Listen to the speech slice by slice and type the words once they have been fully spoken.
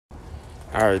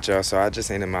Alright, y'all, so I just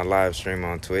ended my live stream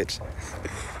on Twitch,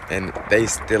 and they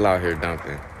still out here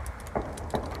dumping.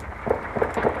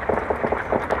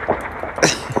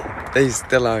 They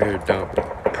still out here dumping.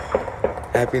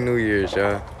 Happy New Year's,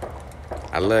 y'all.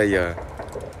 I love y'all.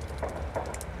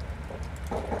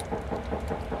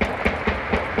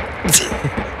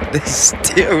 They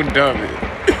still dumping.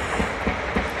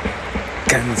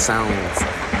 Gun sounds,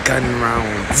 gun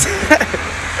rounds.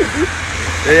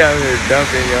 They out here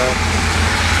dumping, y'all.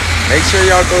 Make sure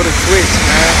y'all go to Twitch,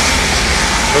 man.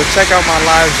 Go check out my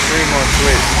live stream on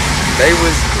Twitch. They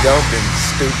was dumping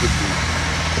stupidly.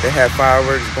 They had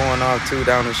fireworks going off too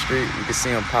down the street. You can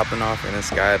see them popping off in the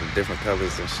sky, the different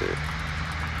colors and shit.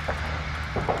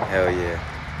 Hell yeah.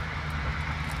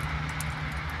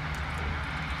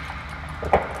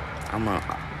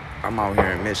 I'm out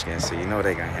here in Michigan, so you know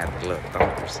they gonna have the little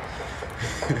thumpers.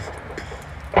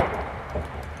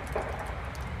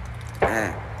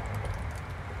 Man,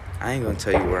 I ain't gonna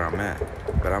tell you where I'm at,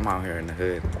 but I'm out here in the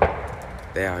hood.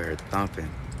 They out here thumping.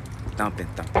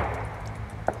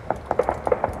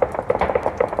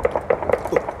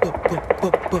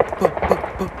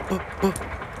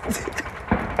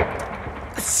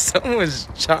 Someone's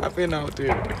chopping out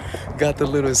there. Got the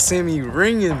little semi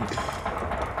ringing.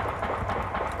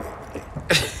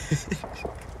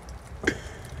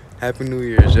 Happy New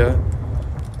Year's, y'all.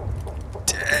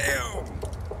 Damn.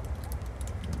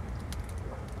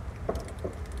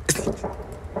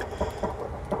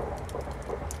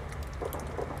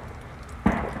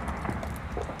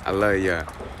 I love y'all.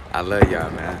 I love y'all,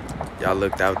 man. Y'all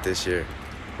looked out this year.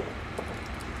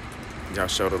 Y'all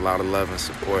showed a lot of love and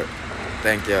support.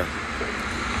 Thank y'all.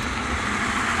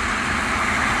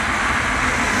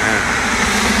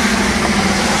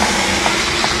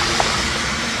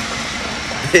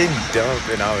 They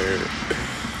dumping out here.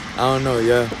 I don't know,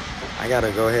 y'all. I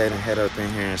gotta go ahead and head up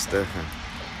in here and stuff and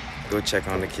go check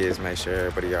on the kids, make sure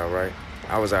everybody all right.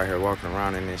 I was out here walking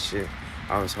around in this shit.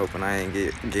 I was hoping I ain't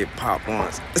get popped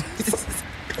once.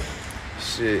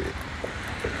 Shit.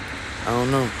 I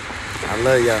don't know. I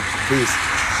love y'all.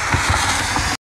 Peace.